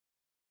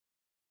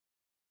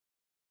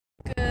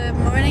Good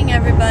morning,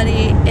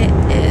 everybody. It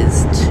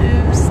is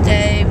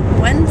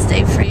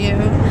Wednesday for you.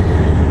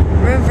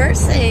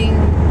 Reversing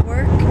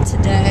work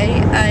today.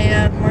 I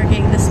am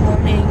working this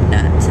morning,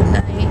 not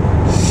tonight.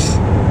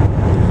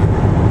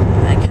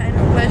 I kind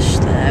of wish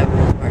that I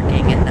was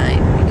working at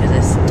night because I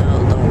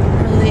still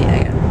don't really,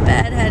 I got a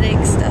bad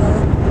headache still.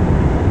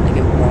 Like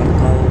it won't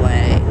go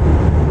away.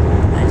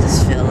 I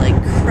just feel like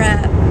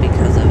crap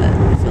because of it.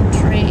 I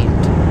feel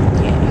drained.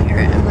 Can't hear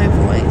it in my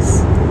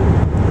voice.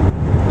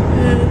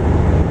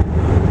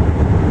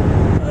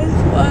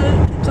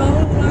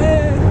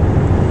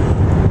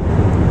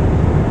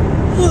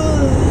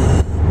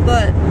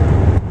 But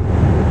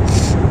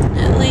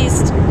at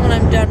least when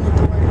I'm done with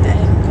the workday,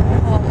 I can go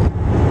home,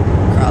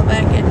 crawl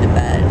back into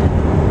bed,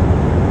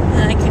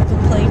 and I can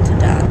complain to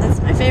Don.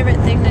 That's my favorite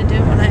thing to do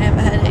when I have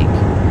a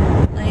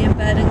headache. Lay in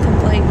bed and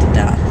complain to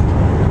Don.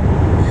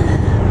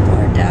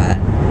 Poor Don.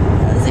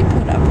 How does he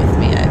put up with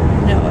me? I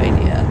have no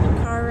idea. I'm in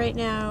the car right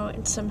now,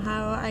 and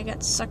somehow I got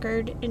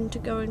suckered into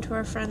going to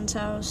our friend's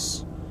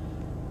house.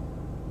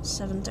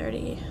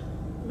 7:30.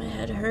 My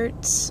head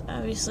hurts.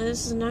 Obviously,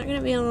 this is not going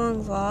to be a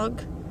long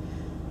vlog.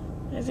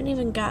 I haven't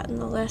even gotten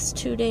the last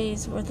 2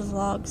 days worth of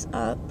vlogs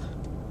up.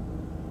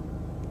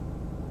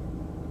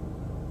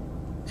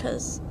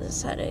 Because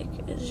this headache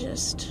is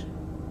just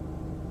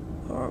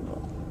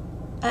horrible.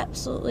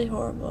 Absolutely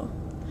horrible.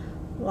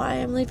 Why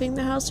I'm leaving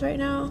the house right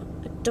now,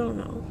 I don't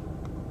know.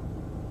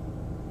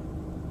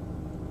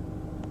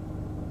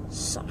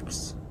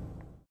 Sucks.